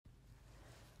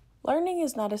Learning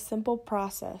is not a simple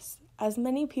process, as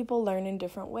many people learn in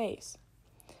different ways.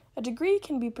 A degree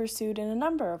can be pursued in a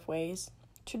number of ways,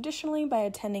 traditionally by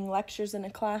attending lectures in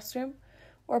a classroom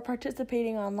or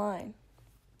participating online.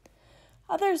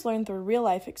 Others learn through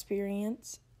real-life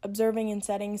experience, observing in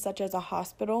settings such as a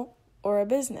hospital or a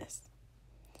business.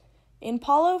 In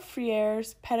Paulo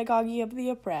Freire's Pedagogy of the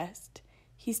Oppressed,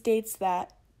 he states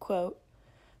that, quote,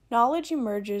 "Knowledge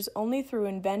emerges only through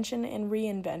invention and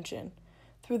reinvention,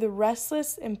 through the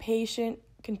restless, impatient,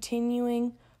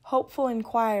 continuing, hopeful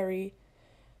inquiry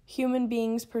human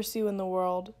beings pursue in the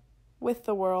world,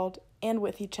 and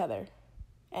with each other."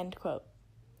 End quote.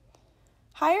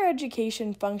 Higher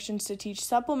education functions to teach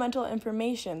supplemental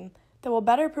information that will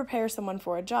better prepare someone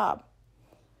for a job.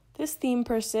 This theme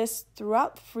persists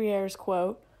throughout Freire's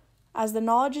quote, as the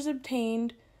knowledge is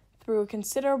obtained through a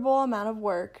considerable amount of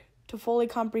work to fully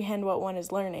comprehend what one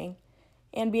is learning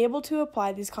and be able to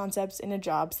apply these concepts in a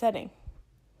job setting.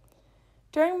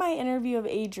 During my interview of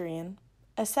Adrian,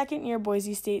 a second-year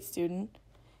Boise State student,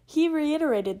 he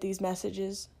reiterated these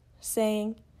messages,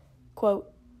 saying,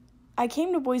 quote, "I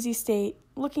came to Boise State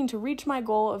looking to reach my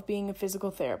goal of being a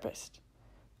physical therapist.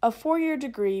 A 4-year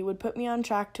degree would put me on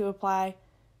track to apply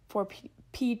for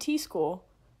PT school,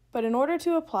 but in order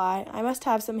to apply, I must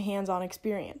have some hands-on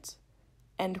experience."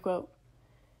 End quote.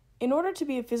 In order to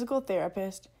be a physical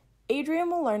therapist, Adrian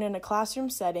will learn in a classroom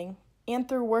setting and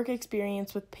through work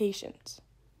experience with patients.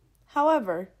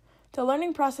 However, the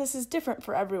learning process is different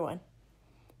for everyone.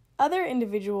 Other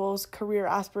individuals' career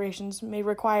aspirations may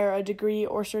require a degree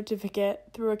or certificate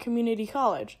through a community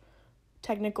college,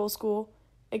 technical school,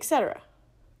 etc.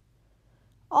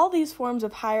 All these forms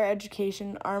of higher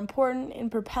education are important in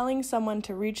propelling someone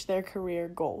to reach their career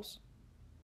goals.